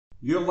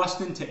You're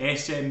listening to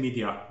SM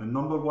Media, the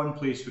number one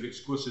place for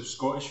exclusive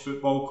Scottish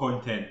football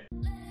content.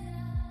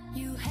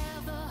 You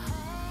have the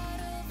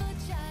heart of a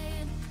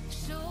giant,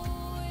 show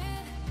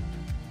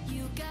it.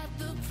 You got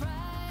the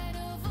pride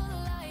of a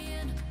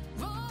lion,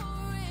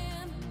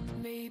 roaring.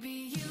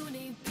 Maybe you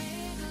need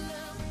big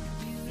love,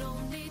 you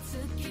don't need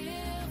to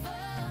give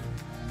up.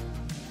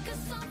 'Cause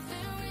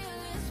something real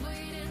is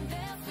waiting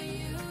there for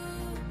you.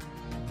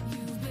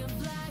 You've been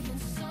flying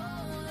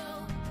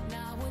solo,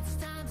 now it's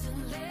time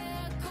to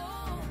let go.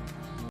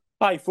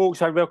 Hi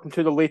folks, and welcome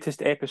to the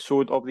latest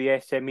episode of the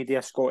SM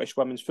Media Scottish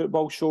Women's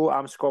Football Show.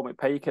 I'm Scott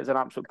McPike. It's an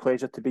absolute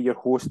pleasure to be your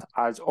host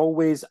as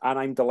always, and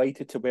I'm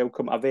delighted to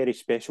welcome a very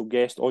special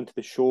guest onto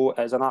the show.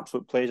 It's an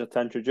absolute pleasure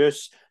to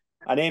introduce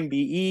an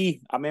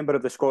MBE, a member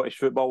of the Scottish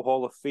Football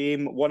Hall of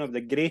Fame, one of the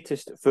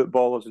greatest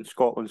footballers in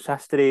Scotland's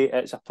history.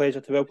 It's a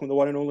pleasure to welcome the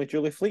one and only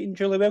Julie Fleeton.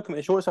 Julie, welcome to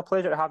the show. It's a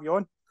pleasure to have you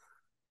on.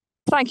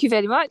 Thank you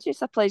very much.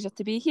 It's a pleasure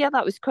to be here.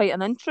 That was quite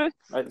an intro.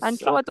 I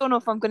don't know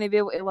if I'm going to be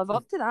able to live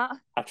up to that.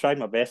 I tried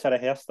my best. I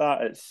rehearsed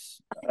that.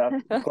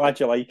 I'm glad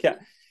you like it.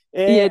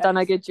 You've done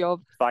a good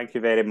job. Thank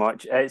you very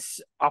much.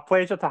 It's a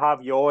pleasure to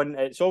have you on.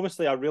 It's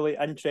obviously a really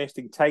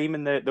interesting time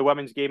in the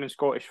women's game in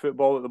Scottish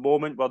football at the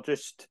moment.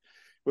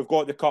 We've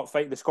got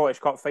the Scottish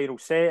Cup final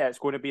set. It's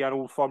going to be an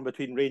old firm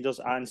between Rangers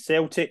and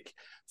Celtic.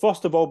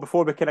 First of all,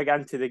 before we kind of get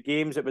into the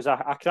games, it was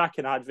a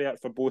cracking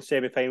advert for both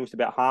semi-finals to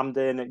be at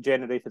Hampden. It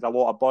generated a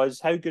lot of buzz.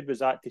 How good was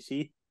that to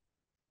see?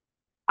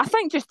 I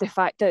think just the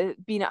fact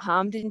that being at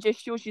Hampden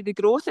just shows you the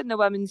growth in the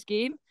women's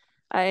game.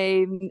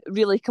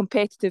 Really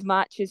competitive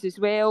matches as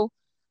well.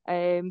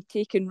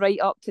 Taken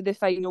right up to the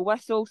final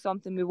whistle,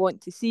 something we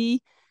want to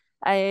see.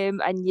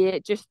 And yeah,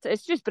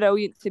 it's just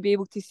brilliant to be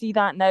able to see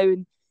that now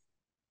and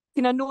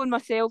kind of knowing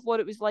myself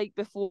what it was like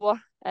before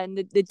and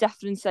the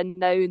difference in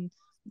now and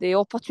the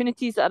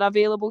opportunities that are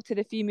available to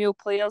the female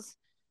players.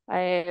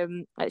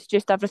 It's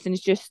just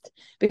everything's just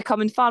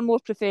becoming far more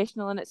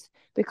professional and it's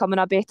becoming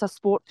a better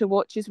sport to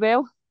watch as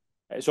well.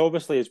 It's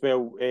obviously as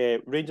well,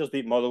 Rangers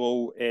beat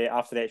Motherwell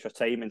after the extra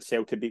time and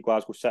Celtic beat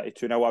Glasgow City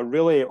 2-0. A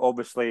really,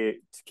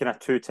 obviously, kind of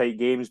two tight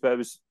games, but it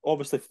was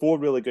obviously four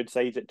really good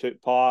sides that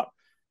took part.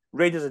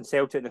 Rangers and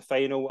Celtic in the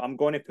final. I'm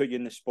going to put you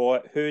in the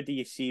spot. Who do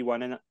you see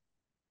winning it?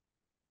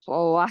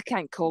 Oh, I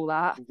can't call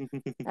that.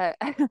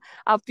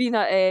 I've been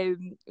at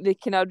the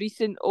kind of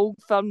recent Old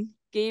Firm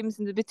games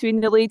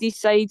between the ladies'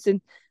 sides,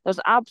 and there's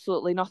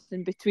absolutely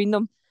nothing between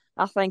them.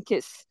 I think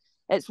it's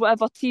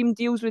whatever team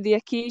deals with the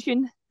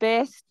occasion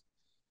best.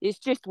 It's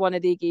just one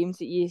of the games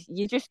that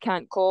you just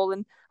can't call,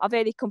 and a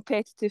very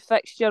competitive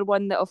fixture,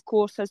 one that of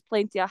course has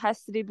plenty of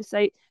history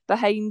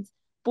behind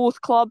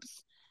both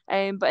clubs.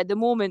 But at the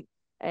moment,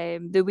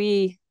 the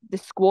way the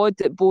squad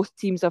that both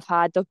teams have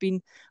had, they've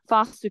been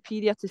far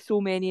superior to so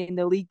many in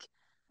the league.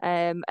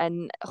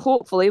 And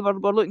hopefully we're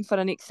looking for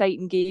an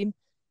exciting game.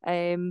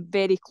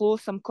 Very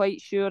close, I'm quite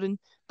sure,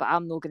 but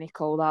I'm not going to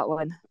call that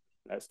one.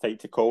 That's tight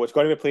to call. It's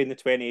going to be played on the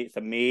 28th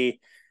of May.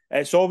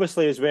 It's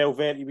obviously as well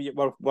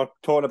we're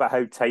talking about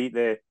how tight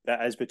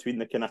that is between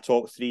the kind of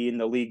top three in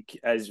the league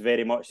is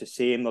very much the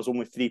same. There's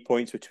only 3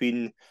 points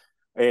between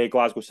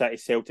Glasgow City,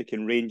 Celtic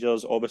and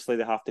Rangers. Obviously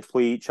they have to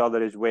play each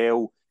other as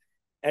well.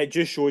 It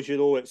just shows you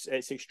though it's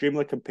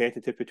extremely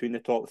competitive between the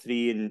top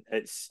three, and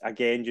it's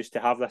again just to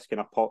have this kind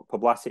of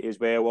publicity as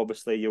well.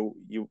 Obviously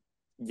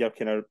you're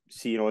kind of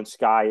seeing on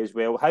Sky as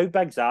well. How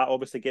big's that?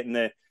 Obviously getting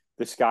the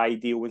Sky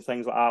deal and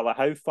things like that. Like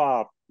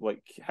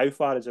how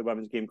far has the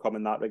women's game come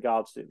in that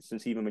regard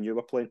since even when you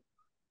were playing?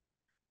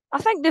 I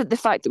think the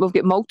fact that we've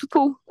got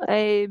multiple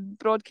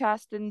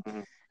broadcasting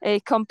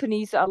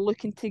companies that are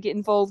looking to get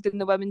involved in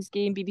the women's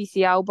game.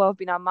 BBC Alba have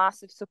been a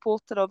massive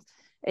supporter of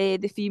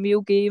the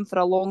female game for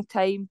a long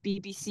time.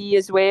 BBC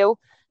as well,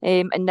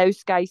 and now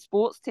Sky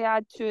Sports to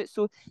add to it.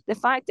 So the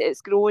fact that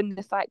it's growing,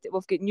 the fact that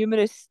we've got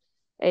numerous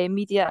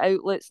media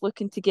outlets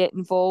looking to get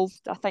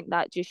involved, I think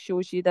that just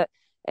shows you that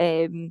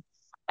it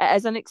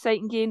is an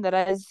exciting game.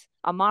 There is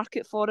a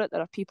market for it.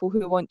 There are people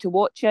who want to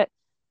watch it.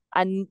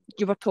 And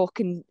you were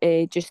talking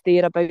just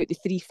there about the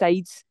three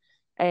sides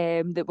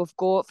that we've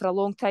got. For a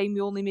long time,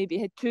 we only maybe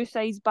had two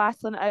sides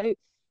battling it out.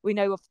 We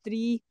now have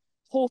three,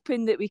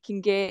 hoping that we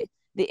can get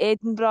the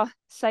Edinburgh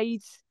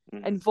sides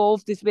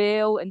involved as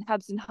well, and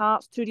Hibs and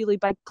Hearts, two really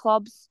big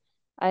clubs.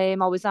 I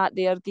was at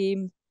their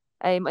game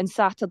on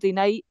Saturday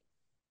night,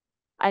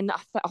 and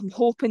I'm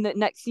hoping that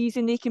next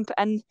season they can put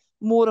in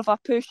more of a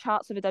push.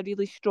 Hearts have had a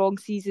really strong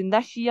season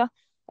this year,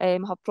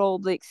 have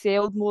probably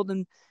excelled more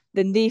than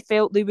they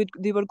felt they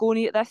were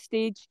going at this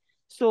stage.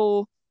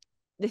 So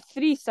the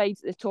three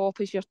sides at the top,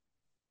 as you're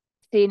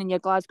saying, in your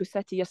Glasgow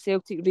City, your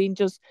Celtic,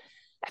 Rangers,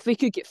 if we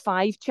could get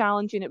five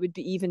challenging, it would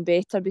be even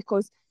better,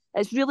 because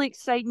it's really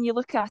exciting. You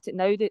look at it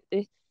now that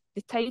the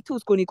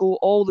title's going to go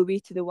all the way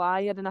to the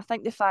wire, and I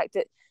think the fact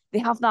that they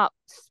have that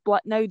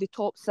split now, the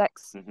top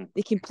six,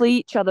 they can play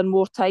each other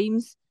more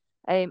times.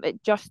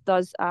 It just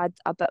does add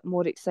a bit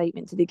more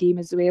excitement to the game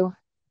as well.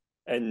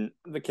 And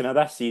the kind of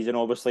this season,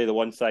 obviously, the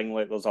one thing,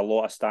 like, there's a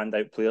lot of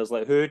standout players.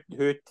 Like, who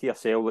to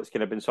yourself that's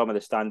kind of been some of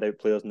the standout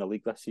players in the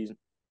league this season?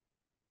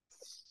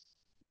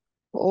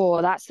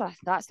 Oh, that's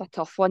a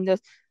tough one.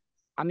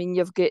 I mean,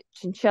 you've got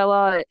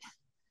Chinchilla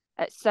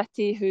at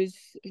City,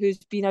 who's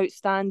been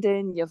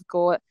outstanding. You've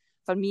got,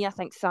 for me, I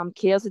think Sam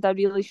Kerr's had a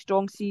really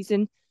strong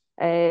season.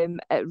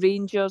 At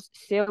Rangers,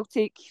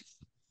 Celtic,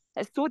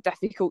 it's so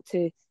difficult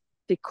to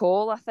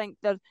call. I think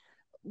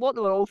what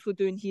they're also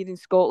doing here in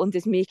Scotland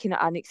is making it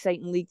an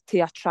exciting league to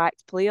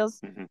attract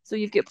players. Mm-hmm. So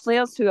you've got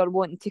players who are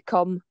wanting to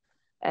come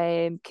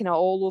kind of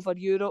all over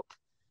Europe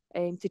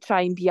to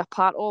try and be a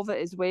part of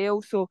it as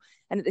well. So,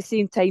 and at the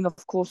same time,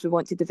 of course, we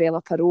want to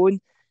develop our own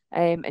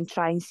and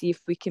try and see if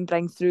we can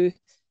bring through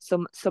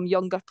some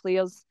younger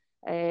players.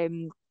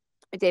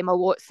 Emma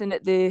Watson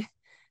at the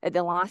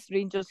last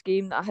Rangers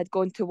game that I had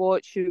gone to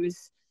watch, who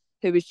was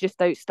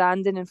just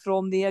outstanding, and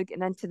from there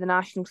getting into the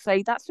national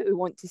side. That's what we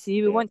want to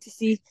see. We want to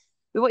see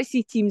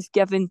teams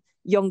giving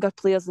younger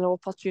players an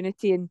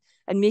opportunity and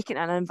making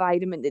an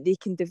environment that they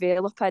can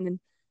develop in.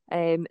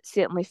 And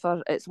certainly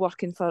it's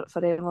working for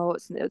Emma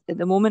Watson at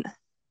the moment.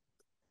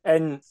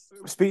 And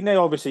speaking of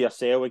obviously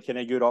yourself and kind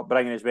of your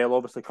upbringing as well,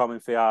 obviously coming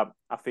from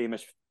a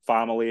famous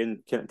family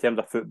in terms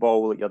of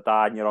football, like your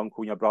dad and your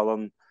uncle and your brother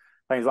and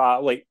things like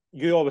that. Like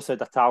you obviously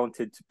had a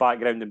talented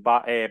background in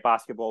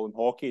basketball and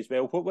hockey as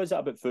well. What was it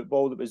about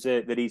football that was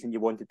the reason you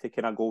wanted to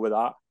kind of go with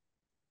that?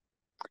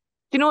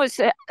 You know,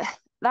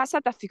 that's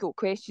a difficult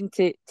question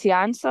to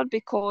answer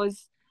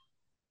because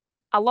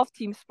I love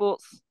team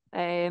sports.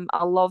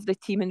 I love the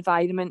team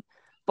environment,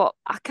 but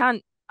I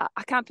can't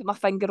put my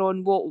finger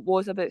on what it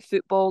was about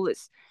football.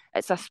 It's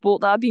a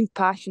sport that I've been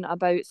passionate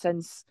about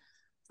since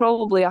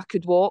probably I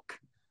could walk.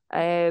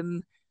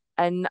 And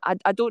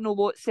I don't know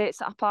what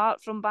sets it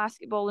apart from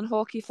basketball and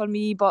hockey for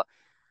me, but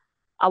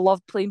I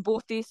loved playing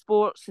both these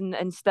sports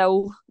and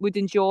still would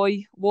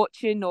enjoy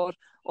watching or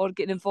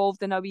getting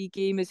involved in a wee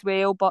game as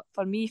well. But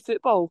for me,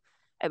 football,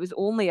 it was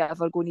only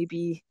ever going to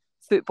be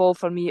football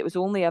for me. It was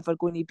only ever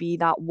going to be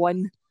that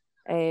one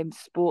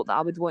sport that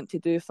I would want to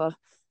do for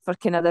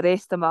kind of the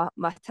rest of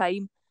my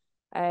time.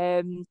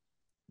 Um,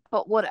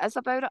 but what it is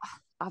about it,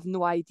 I have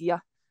no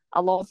idea. I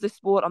love the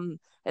sport. I'm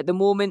at the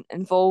moment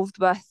involved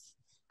with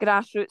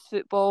grassroots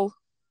football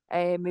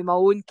with my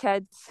own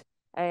kids,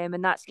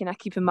 and that's kind of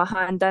keeping my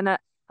hand in it.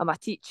 I'm a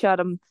teacher.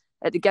 I'm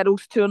at the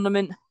girls'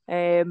 tournament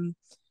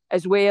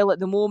as well at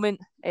the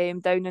moment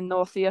down in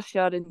North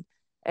Ayrshire,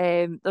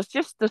 and there's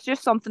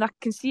just something I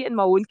can see it in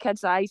my own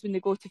kids' eyes when they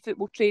go to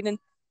football training.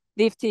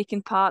 They've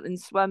taken part in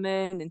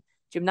swimming and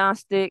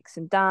gymnastics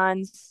and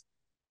dance,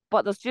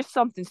 but there's just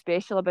something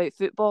special about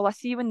football. I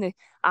see when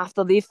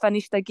after they've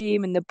finished a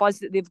game and the buzz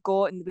that they've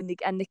got, and when they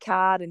get in the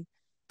car and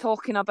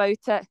talking about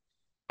it,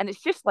 and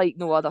it's just like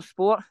no other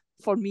sport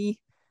for me.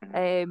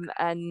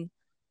 And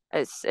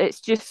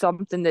it's just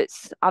something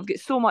that's I've got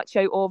so much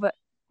out of it.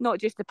 Not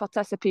just the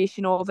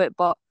participation of it,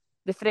 but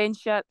the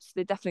friendships,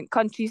 the different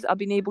countries I've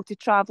been able to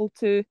travel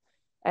to.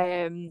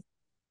 Um,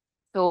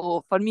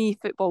 so for me,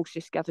 football's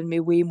just given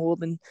me way more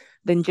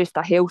than just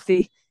a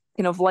healthy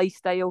kind of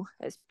lifestyle.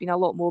 It's been a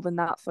lot more than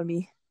that for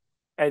me.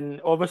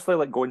 And obviously,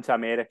 like going to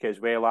America as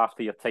well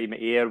after your time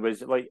at Ayr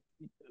was like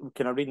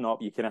kind of reading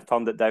up. You kind of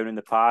turned it down in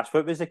the past.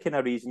 What was the kind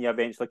of reason you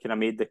eventually kind of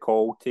made the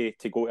call to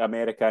go to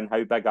America, and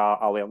how big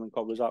a learning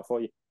curve was that for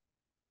you?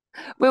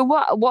 Well,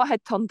 what I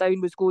had turned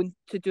down was going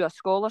to do a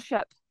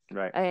scholarship.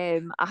 Right.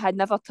 I had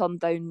never turned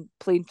down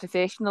playing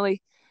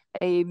professionally.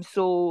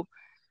 So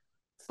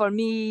for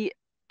me,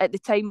 at the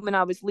time when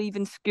I was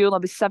leaving school, I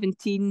was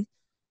 17.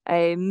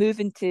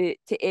 Moving to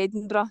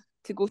Edinburgh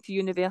to go to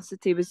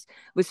university was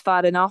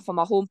far enough. I'm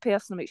a home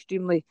person. I'm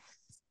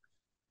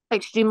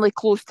extremely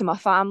close to my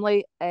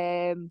family,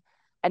 and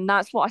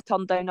that's what I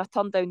turned down. I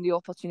turned down the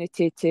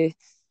opportunity to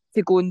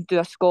go and do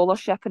a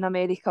scholarship in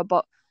America.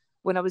 But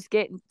when I was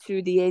getting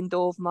to the end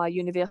of my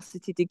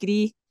university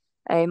degree,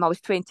 I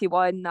was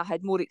 21. I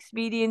had more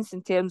experience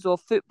in terms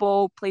of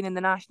football, playing in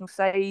the national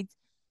side.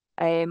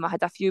 I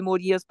had a few more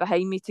years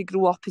behind me to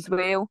grow up as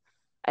well.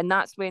 And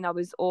that's when I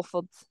was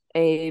offered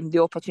the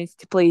opportunity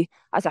to play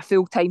as a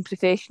full-time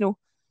professional.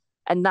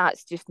 And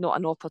that's just not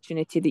an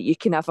opportunity that you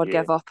can ever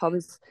give up.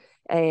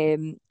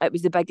 It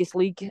was the biggest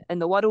league in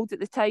the world at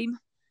the time.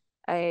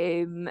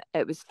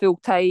 It was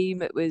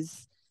full-time. It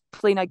was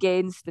playing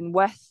against and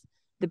with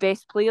the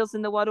best players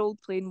in the world,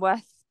 playing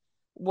with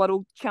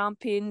world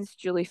champions.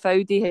 Julie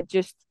Foudy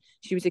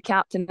she was the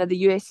captain of the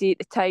USA at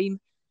the time,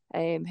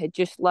 had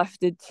just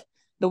lifted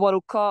the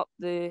World Cup,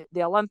 the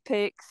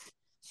Olympics.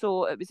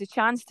 So it was a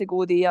chance to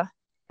go there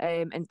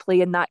and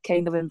play in that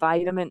kind of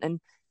environment.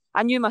 And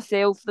I knew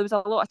myself there was a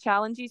lot of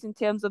challenges in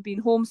terms of being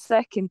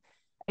homesick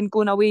and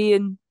going away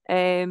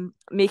and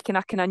making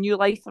a kind of new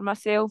life for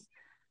myself.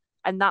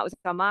 And that was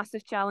a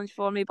massive challenge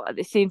for me. But at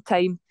the same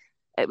time,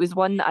 it was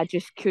one that I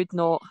just could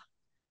not,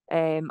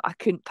 I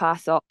couldn't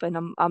pass up.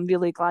 And I'm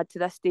really glad to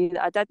this day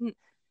that I didn't,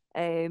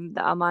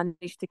 that I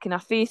managed to kind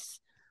of face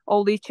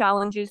all these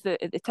challenges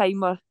that at the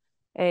time were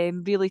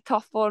really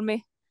tough for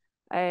me.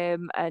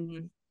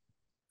 And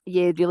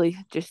yeah, really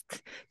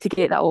just to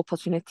get that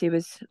opportunity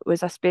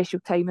was a special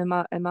time in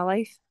my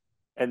life.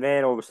 And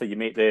then obviously you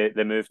make the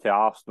move to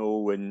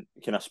Arsenal and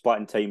kind of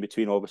splitting time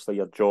between obviously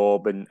your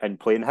job and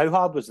playing. How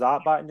hard was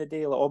that back in the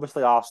day? Like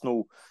obviously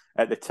Arsenal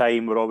at the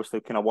time were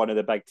obviously kind of one of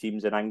the big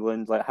teams in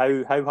England. Like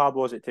how hard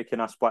was it to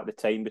kind of split the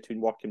time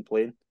between work and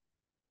playing?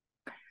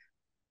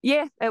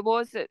 Yeah, it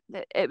was.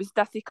 It was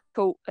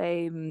difficult.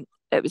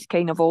 It was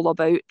kind of all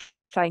about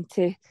trying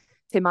to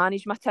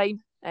manage my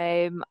time.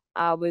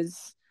 I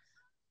was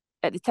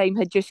at the time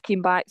had just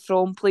came back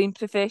from playing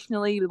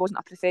professionally. There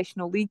wasn't a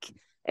professional league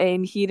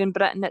here in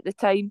Britain at the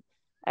time.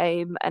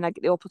 And I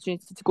get the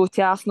opportunity to go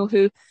to Arsenal,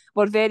 who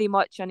were very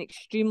much an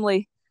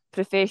extremely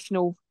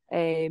professional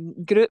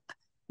group,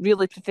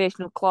 really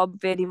professional club,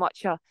 very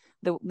much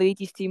the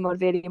ladies team were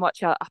very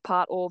much a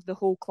part of the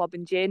whole club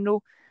in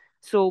general.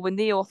 So when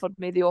they offered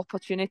me the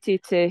opportunity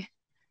to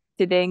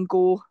then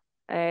go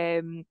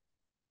and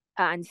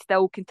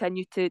still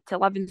continue to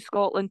live in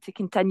Scotland, to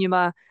continue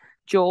my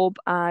job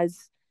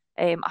as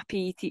a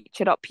PE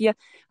teacher up here.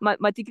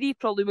 My degree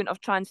probably wouldn't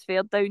have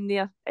transferred down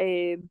there.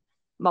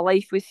 My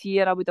life was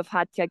here. I would have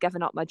had to have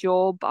given up my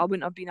job. I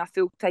wouldn't have been a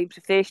full-time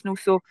professional.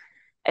 So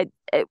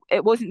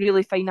it wasn't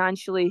really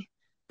financially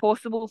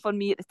possible for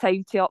me at the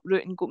time to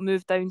uproot and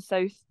move down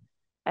south.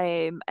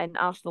 And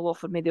Arsenal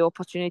offered me the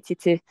opportunity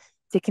to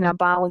kind of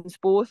balance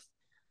both.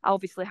 I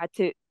obviously had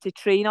to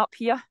train up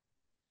here.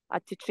 I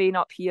had to train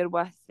up here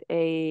with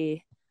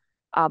a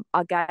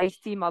guys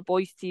team, a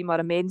boys team, or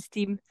a men's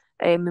team,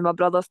 and my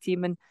brother's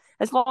team. And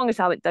as long as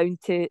I went down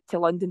to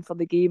London for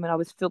the game and I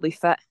was fully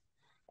fit,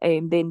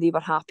 then they were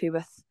happy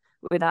with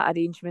that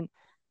arrangement.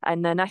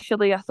 And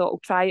initially, I thought I'll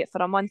try it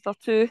for a month or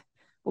two.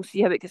 We'll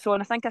see how it goes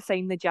on. I think I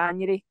signed in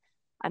January,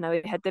 and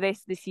I had the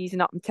rest of the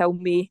season up until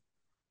May.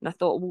 And I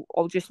thought, well,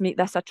 I'll just make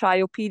this a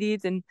trial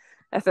period, and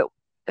if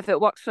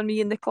it works for me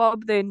in the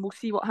club, then we'll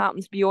see what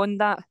happens beyond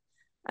that.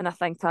 And I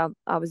think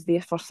I was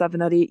there for 7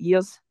 or 8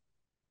 years.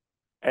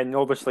 And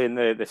obviously in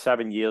the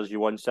 7 years you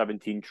won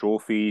 17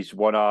 trophies,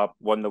 won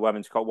the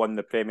Women's Cup, won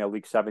the Premier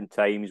League 7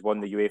 times, won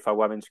the UEFA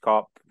Women's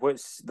Cup.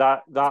 What's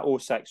that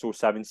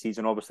 06-07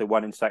 season, obviously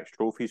winning 6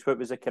 trophies, what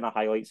was the kind of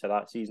highlights of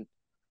that season?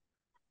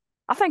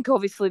 I think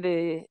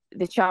obviously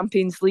the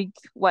Champions League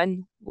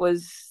win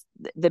was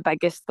the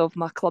biggest of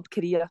my club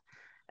career.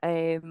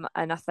 And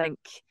I think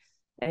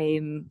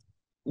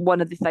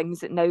one of the things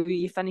that now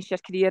you finish your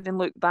career and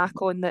look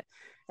back on that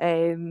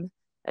it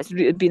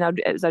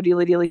was a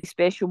really, really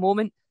special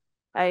moment.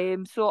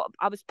 So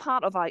I was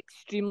part of an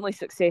extremely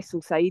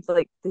successful side.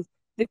 Like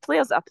the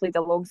players that I played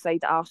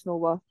alongside at Arsenal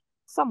were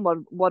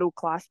world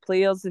class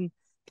players and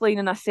playing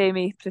in a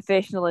semi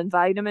professional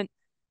environment.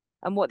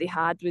 And what they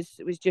had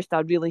was just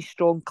a really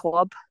strong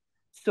club.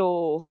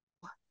 So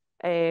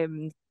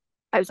it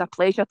was a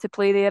pleasure to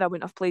play there. I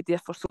wouldn't have played there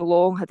for so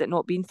long had it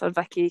not been for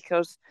Vic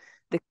Akers.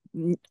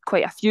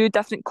 Quite a few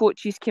different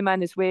coaches came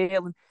in as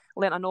well and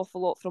learnt an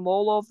awful lot from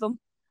all of them.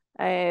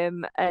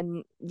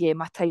 And yeah,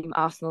 my time at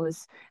Arsenal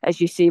is, as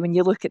you say, when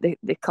you look at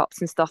the cups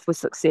and stuff, was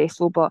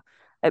successful, but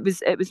it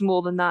was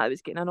more than that. It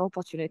was getting an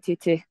opportunity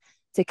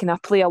to kind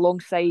of play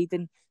alongside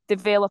and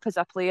develop as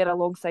a player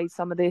alongside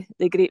some of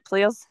the great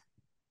players.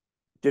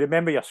 Do you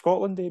remember your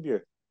Scotland debut?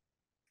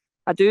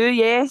 I do,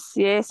 yes.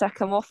 I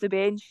come off the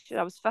bench.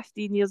 I was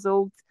 15 years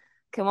old.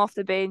 Come off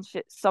the bench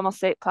at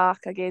Somerset Park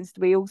against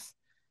Wales.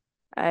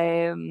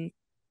 And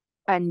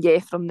yeah,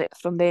 from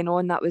then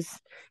on, that was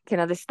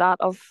kind of the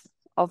start of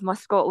my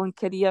Scotland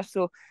career.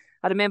 So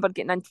I remember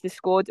getting into the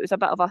squad. It was a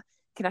bit of a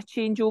kind of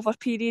changeover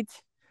period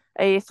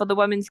for the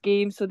women's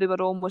game. So they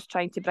were almost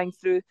trying to bring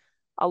through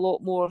a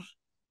lot more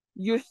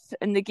youth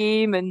in the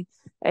game and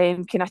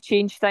kind of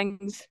change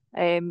things.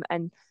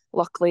 And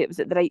luckily, it was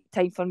at the right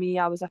time for me.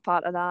 I was a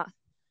part of that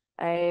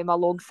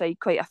alongside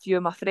quite a few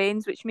of my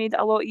friends, which made it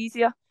a lot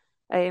easier.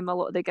 A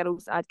lot of the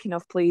girls I'd kind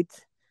of played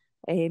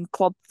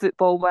club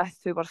football with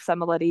who were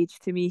similar age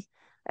to me,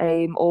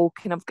 all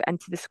kind of got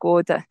into the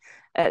squad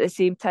at the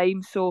same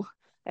time. So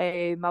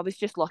I was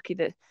just lucky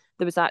that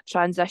there was that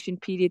transition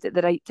period at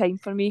the right time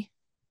for me.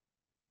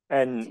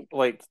 And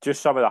like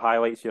just some of the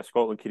highlights of your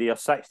Scotland career: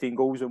 16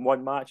 goals in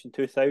one match in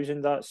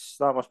 2000. That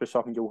must be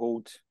something you'll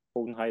hold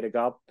in high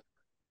regard.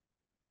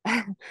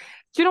 Do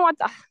you know what?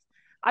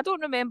 I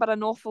don't remember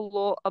an awful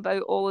lot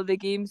about all of the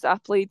games that I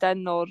played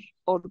in or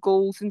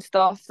goals and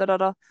stuff.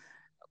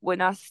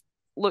 When I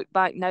look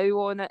back now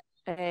on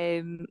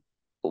it,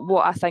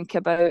 what I think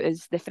about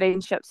is the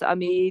friendships that I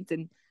made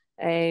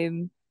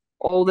and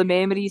all the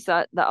memories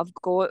that I've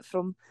got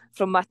from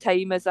my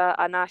time as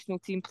a national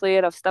team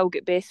player. I've still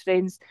got best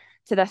friends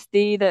to this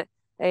day that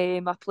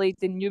I played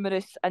in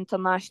numerous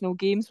international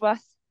games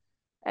with.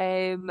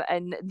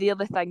 And they're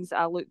the things that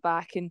I look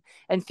back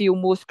and feel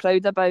most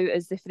proud about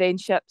is the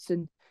friendships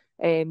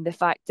and the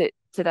fact that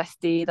to this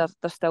day they're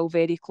still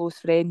very close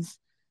friends.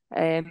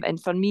 And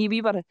for me,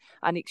 we were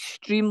an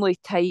extremely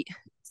tight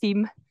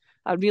team,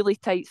 a really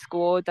tight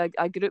squad,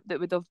 a group that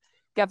would have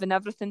given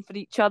everything for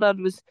each other.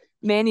 There was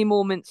many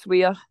moments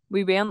where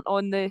we weren't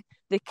on the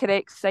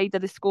correct side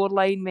of the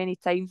scoreline. Many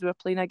times we were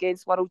playing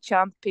against world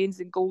champions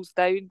and goals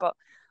down, but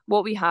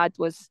what we had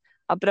was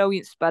a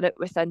brilliant spirit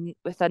within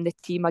the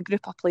team, a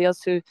group of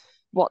players who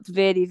worked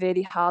very,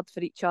 very hard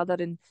for each other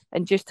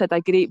and just had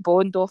a great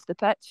bond off the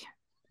pitch.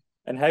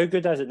 And how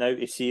good is it now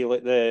to see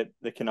like the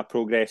kind of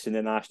progress in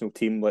the national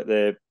team, like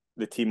the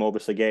team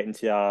obviously getting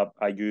to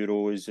a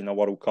Euros and a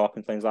World Cup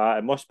and things like that?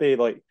 It must be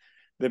like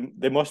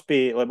they must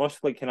be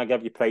like kind of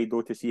give you pride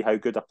though to see how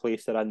good a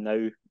place they're in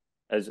now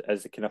as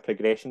the kind of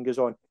progression goes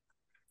on.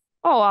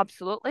 Oh,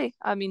 absolutely.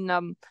 I mean,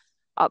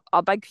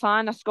 a big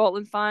fan, a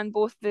Scotland fan,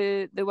 both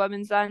the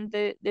women's and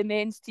the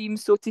men's team.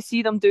 So to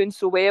see them doing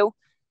so well,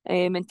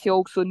 and to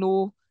also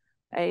know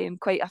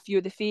quite a few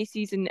of the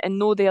faces and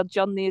know their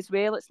journey as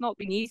well. It's not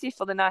been easy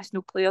for the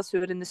national players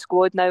who are in the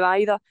squad now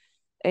either.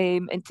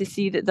 And to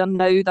see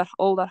that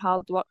all their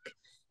hard work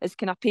is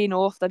kind of paying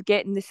off. They're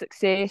getting the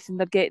success and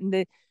they're getting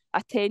the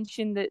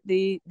attention that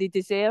they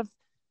deserve.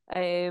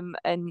 And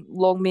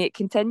long may it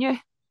continue.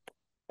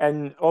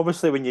 And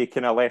obviously, when you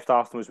kind of left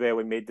Arsenal as well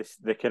and made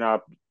the kind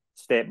of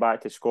step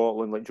back to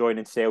Scotland, like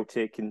joining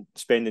Celtic and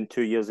spending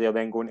 2 years there,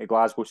 then going to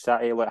Glasgow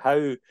City, like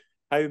how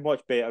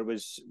much better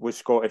was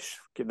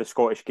the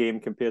Scottish game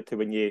compared to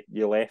when you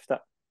left it?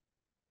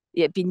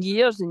 Yeah, it'd been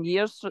years and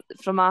years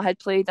from I had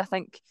played. I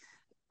think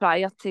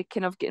prior to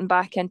kind of getting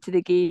back into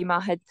the game,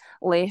 I had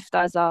left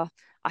as a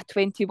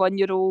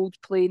 21-year-old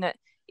playing at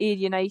Ayr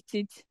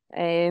United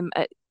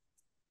at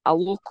a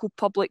local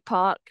public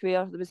park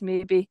where there was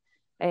maybe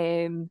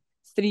 3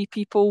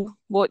 people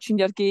watching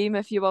your game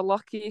if you were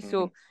lucky. Mm-hmm.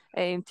 So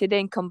to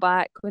then come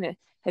back when it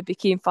had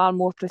became far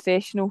more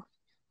professional,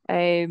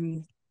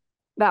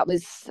 that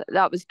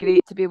was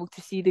great to be able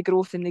to see the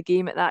growth in the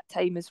game at that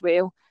time as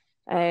well.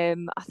 I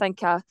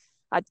think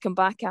I'd come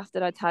back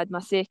after I'd had my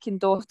second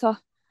daughter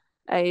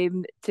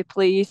to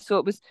play, so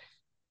it was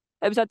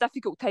a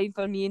difficult time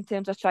for me in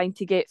terms of trying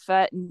to get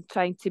fit and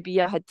trying to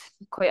be. I had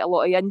quite a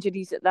lot of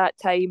injuries at that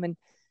time, and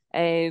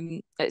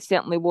it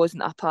certainly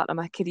wasn't a part of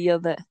my career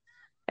that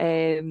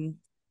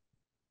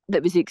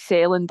was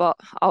excelling. But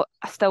I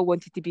still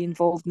wanted to be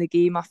involved in the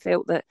game. I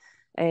felt that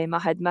I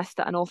had missed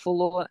it an awful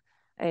lot,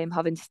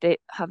 having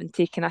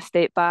taken a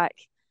step back.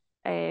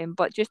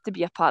 But just to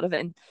be a part of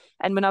it,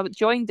 and when I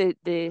joined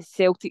the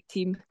Celtic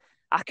team,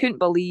 I couldn't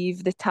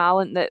believe the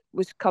talent that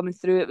was coming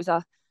through. It was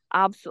a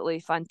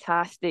absolutely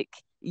fantastic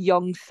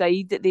young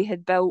side that they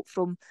had built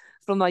from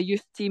a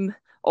youth team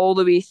all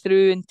the way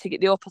through, and to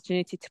get the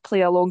opportunity to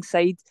play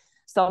alongside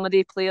some of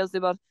the players, they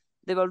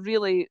were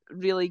really,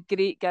 really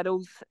great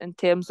girls in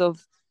terms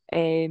of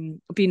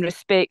being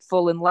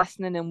respectful and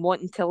listening and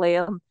wanting to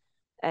learn,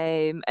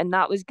 and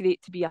that was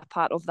great to be a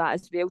part of that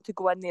as well, to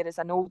go in there as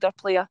an older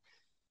player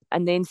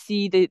and then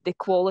see the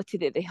quality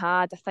that they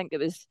had. I think it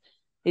was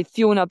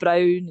Fiona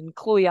Brown and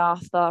Chloe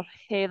Arthur,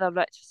 Heather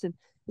Richardson.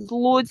 There's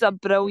loads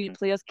of brilliant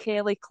players,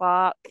 Kelly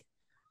Clark,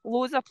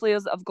 loads of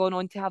players that have gone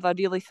on to have a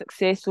really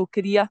successful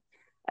career,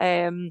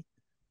 and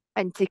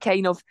to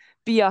kind of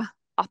be a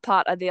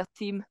part of their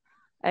team,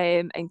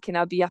 and kind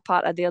of be a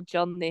part of their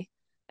journey,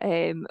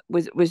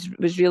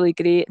 was really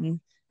great. And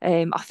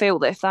I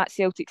felt that if that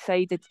Celtic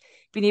side had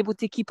been able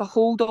to keep a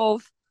hold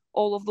of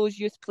all of those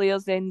youth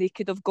players, then they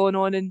could have gone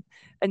on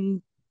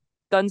and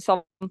done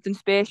something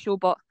special.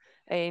 But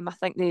I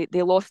think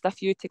they lost a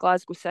few to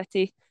Glasgow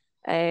City,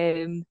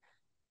 and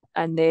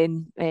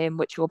then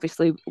which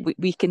obviously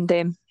weakened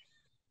them.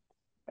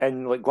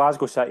 And like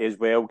Glasgow City as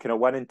well, kind of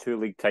winning 2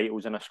 league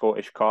titles in a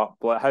Scottish Cup.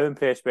 Like, how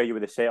impressed were you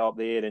with the setup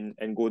there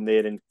and going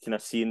there and kind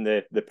of seeing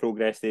the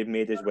progress they've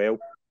made as well?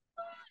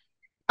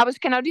 I was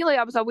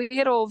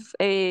aware of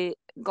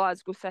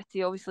Glasgow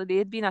City. Obviously, they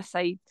had been a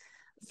side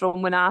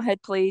from when I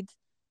had played,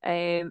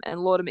 and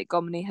Laura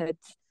Montgomery had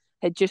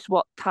just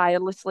worked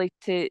tirelessly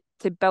to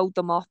build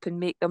them up and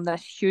make them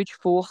this huge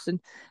force in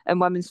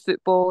women's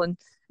football. And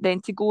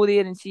then to go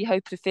there and see how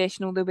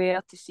professional they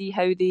were, to see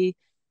how they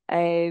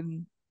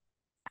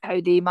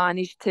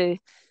managed to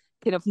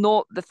kind of,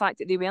 not the fact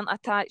that they weren't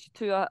attached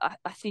to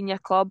a senior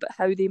club, but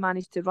how they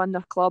managed to run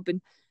their club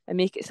and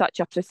make it such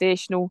a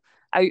professional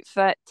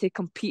outfit to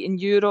compete in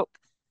Europe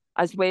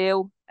as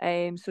well.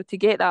 So to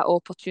get that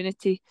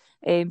opportunity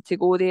to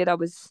go there,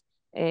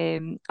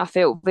 I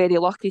felt very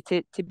lucky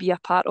to be a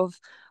part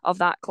of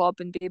that club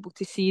and be able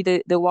to see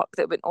the work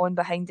that went on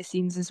behind the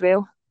scenes as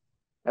well.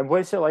 And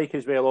what's it like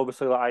as well?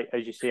 Obviously, like,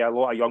 as you say, a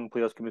lot of young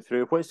players coming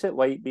through. What's it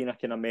like being a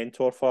kind of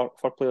mentor for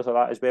players like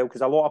that as well?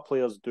 Because a lot of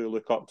players do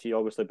look up to you,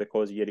 obviously,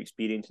 because of your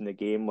experience in the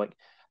game. Like,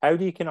 how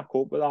do you kind of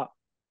cope with that?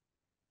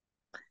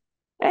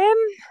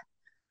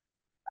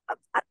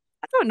 I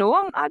don't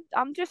know.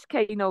 I'm just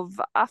kind of,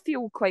 I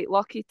feel quite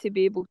lucky to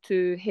be able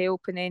to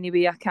help in any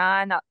way I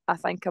can. I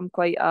think I'm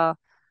quite a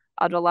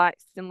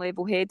relaxed and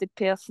level-headed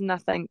person. I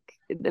think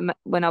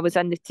when I was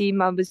in the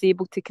team, I was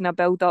able to kind of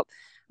build up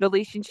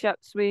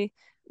relationships with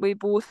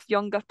both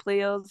younger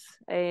players,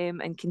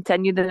 and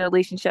continue the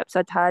relationships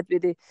I'd had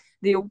with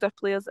the older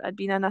players that I'd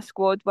been in a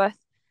squad with.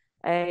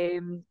 I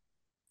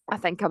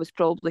think I was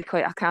probably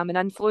quite a calming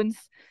influence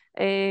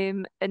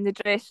in the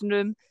dressing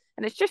room,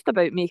 and it's just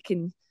about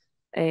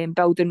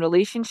building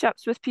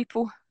relationships with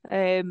people,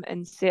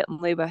 and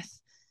certainly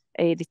with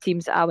the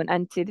teams that I went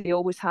into, they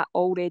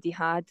already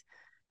had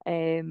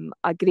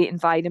a great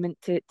environment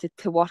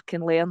to work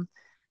and learn.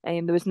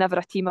 There was never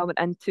a team I went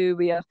into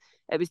where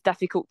it was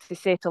difficult to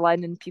settle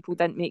in and people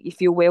didn't make you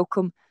feel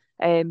welcome.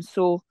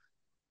 So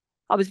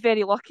I was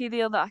very lucky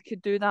there that I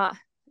could do that,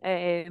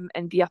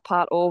 and be a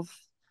part of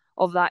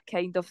that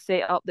kind of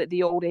setup that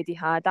they already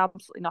had.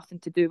 Absolutely nothing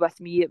to do with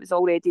me. It was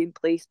already in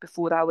place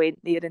before I went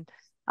there, and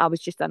I was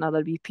just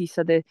another wee piece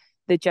of the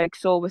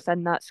jigsaw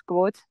within that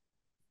squad.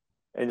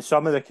 And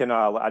some of the kind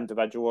of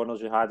individual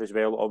honours you had as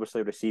well,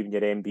 obviously receiving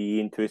your MBE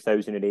in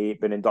 2008,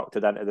 being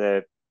inducted into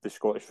the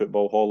Scottish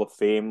Football Hall of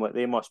Fame, like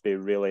they must be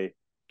really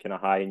kind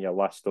of high in your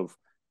list of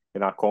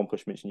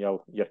accomplishments in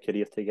your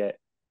career to get.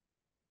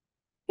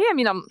 Yeah, I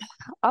mean, I'm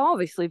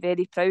obviously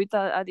very proud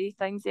of these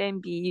things. The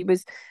MBE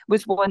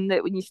was one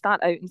that when you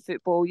start out in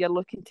football, you're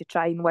looking to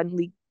try and win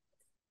league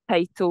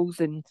titles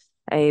and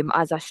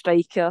as a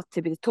striker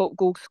to be the top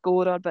goal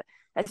scorer, but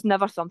it's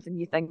never something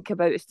you think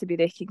about is to be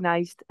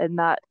recognised in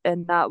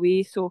that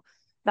way. So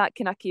that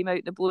kind of came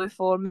out the blue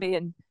for me,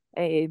 and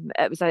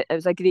it was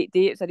a great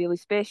day. It was a really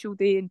special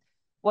day, and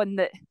one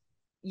that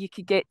you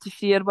could get to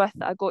share with.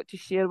 I got to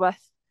share with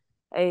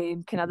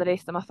kind of the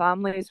rest of my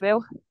family as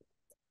well.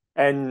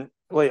 And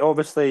like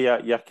obviously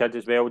your kids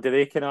as well, do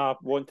they kind of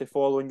want to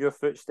follow in your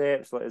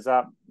footsteps? Like,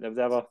 have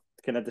they ever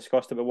kind of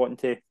discussed about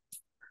wanting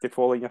to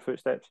follow in your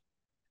footsteps?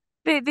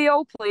 They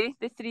all play.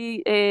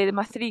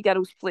 My three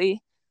girls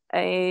play.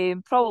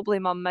 Probably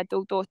my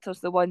middle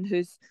daughter's the one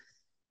who's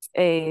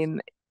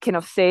kind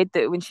of said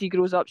that when she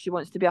grows up she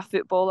wants to be a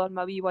footballer.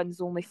 My wee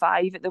one's only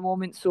 5 at the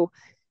moment, so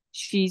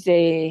she's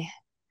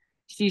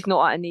she's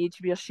not at an age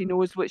where she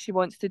knows what she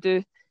wants to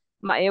do.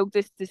 My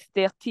eldest is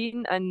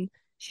 13 and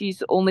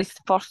she's only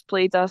first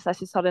played us.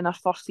 This is her in her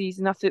first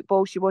season of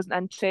football. She wasn't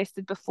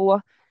interested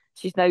before.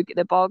 She's now got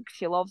the bug.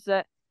 She loves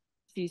it.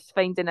 She's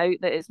finding out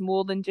that it's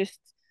more than just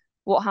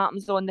what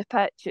happens on the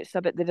pitch. It's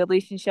about the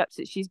relationships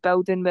that she's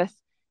building with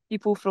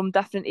people from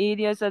different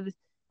areas of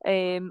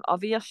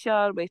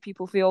Ayrshire, with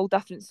people from all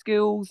different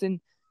schools,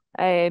 and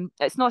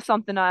it's not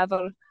something I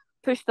ever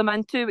pushed them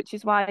into, which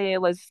is why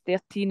Ella's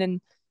 13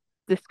 and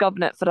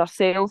discovering it for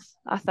herself.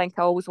 I think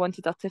I always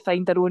wanted her to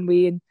find her own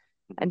way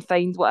and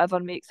find whatever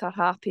makes her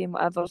happy and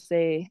whatever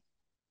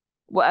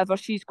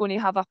she's going to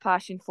have a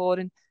passion for.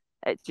 And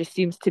it just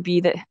seems to be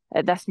that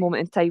at this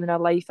moment in time in her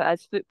life it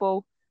is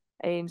football.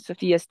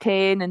 Sophia's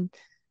 10 and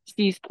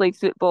she's played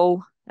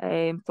football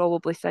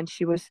probably since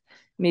she was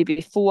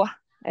maybe 4.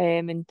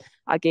 And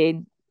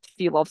again,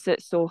 she loves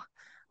it. So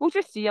we'll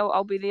just see.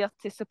 I'll be there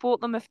to support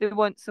them if they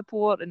want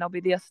support, and I'll be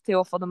there to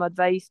offer them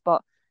advice.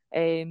 But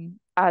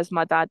as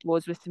my dad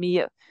was with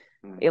me,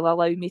 he'll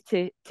allow me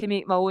to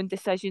make my own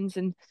decisions,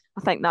 and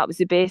I think that was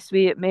the best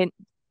way. It meant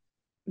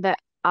that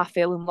I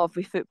fell in love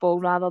with football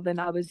rather than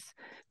I was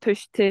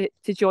pushed to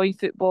join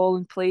football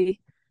and play.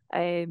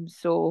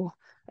 So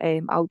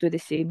I'll do the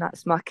same.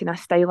 That's my kind of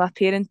style of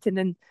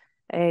parenting,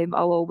 and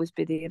I'll always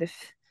be there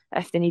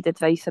if they need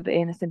advice about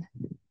anything.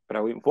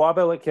 Brilliant. What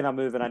about like kind of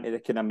moving into the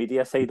kind of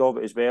media side of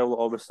it as well?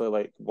 Obviously,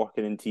 like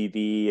working in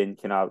TV and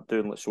kind of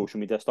doing like social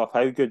media stuff.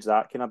 How good's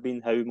that kind of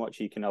been? How much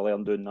you kind of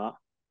learn doing that?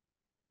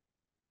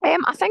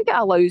 I think it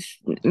allows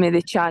me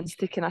the chance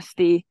to kind of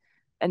stay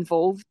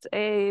involved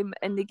in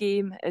the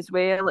game as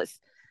well.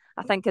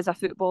 I think as a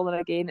footballer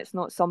again, it's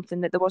not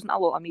something that there wasn't a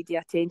lot of media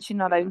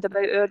attention around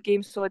about our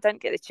game, so I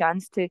didn't get the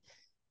chance to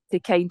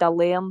kind of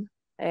learn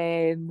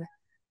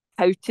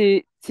how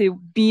to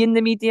be in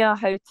the media,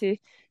 how to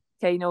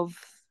kind of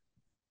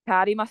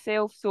carry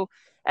myself. So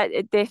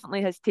it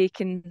definitely has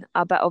taken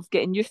a bit of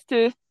getting used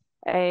to.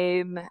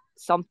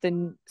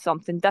 Something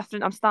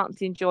different. I'm starting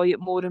to enjoy it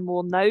more and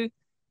more now.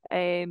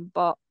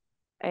 But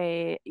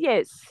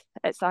yeah,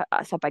 it's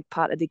a big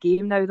part of the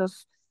game now.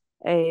 There's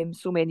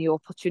so many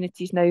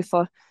opportunities now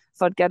for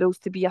girls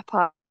to be a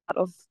part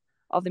of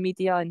the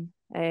media,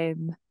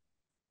 and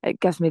it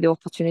gives me the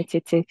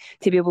opportunity to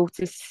be able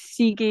to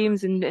see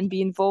games and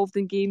be involved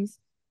in games,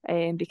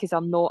 because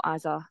I'm not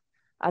as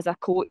a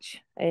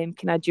coach,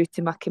 kind of due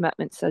to my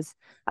commitments as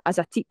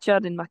a teacher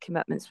and my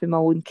commitments with my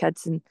own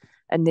kids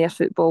and their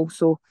football.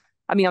 So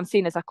I mean, I'm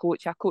saying as a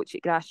coach, I coach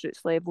at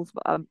grassroots levels,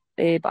 but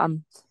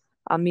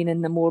I'm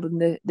meaning the more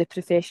in the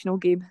professional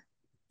game.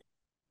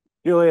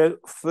 Julia,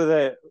 for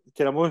the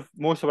kind of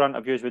most of our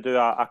interviews, we do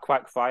a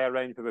quick fire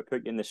round where we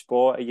put you in the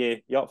spot. Are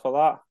you up for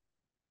that?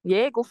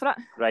 Yeah, go for it.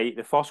 Right.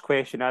 The first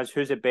question is,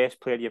 who's the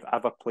best player you've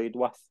ever played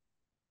with?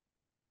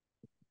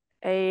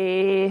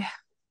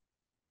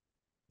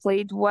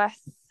 Played with,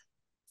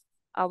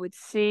 I would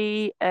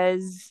say,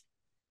 is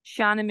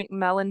Shannon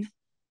McMillan,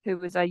 who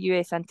was a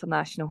US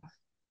international.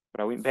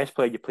 Brilliant. Best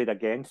player you played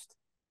against?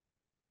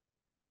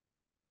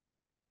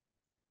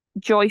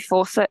 Joy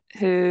Fawcett,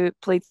 who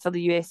played for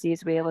the USA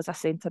as well as a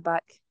centre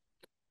back.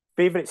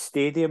 Favourite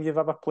stadium you've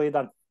ever played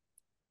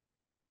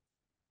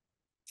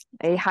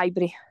in?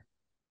 Highbury.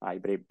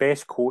 Highbury.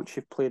 Best coach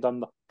you've played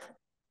under?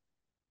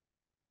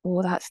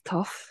 Oh, that's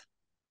tough.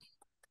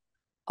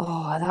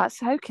 Oh, that's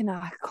how can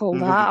I call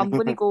that? I'm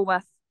going to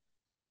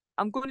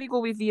go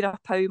with Vera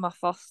Pauw, my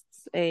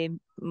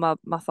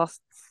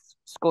first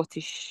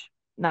Scottish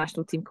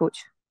national team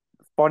coach.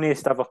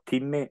 Funniest ever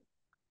teammate?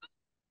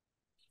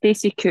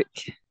 Stacey Cook.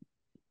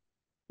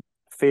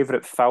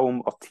 favourite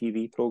film or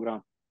TV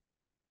programme?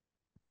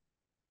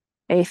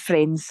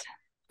 Friends.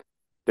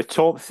 The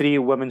top 3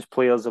 women's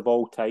players of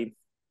all time.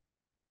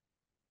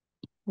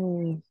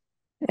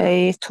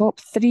 Top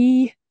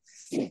 3.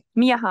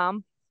 Mia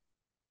Hamm,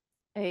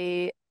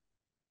 Birgit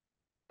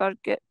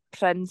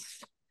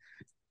Prince,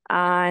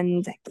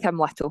 and Kim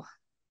Little.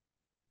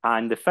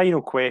 And the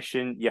final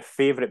question, your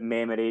favourite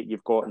memory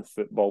you've got in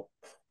football?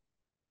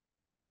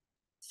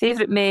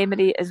 Favourite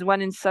memory is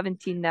winning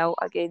 17-0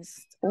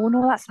 against... Oh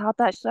no, that's hard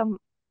actually.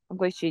 I'm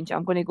going to change it.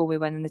 I'm going to go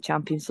with winning the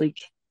Champions League.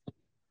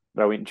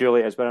 Brilliant.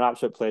 Julie, it's been an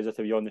absolute pleasure to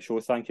have you on the show.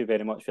 Thank you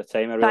very much for your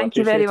time. I really Thank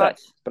you appreciate very it.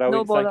 much. Brilliant.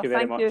 No bother. Thank you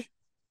very much.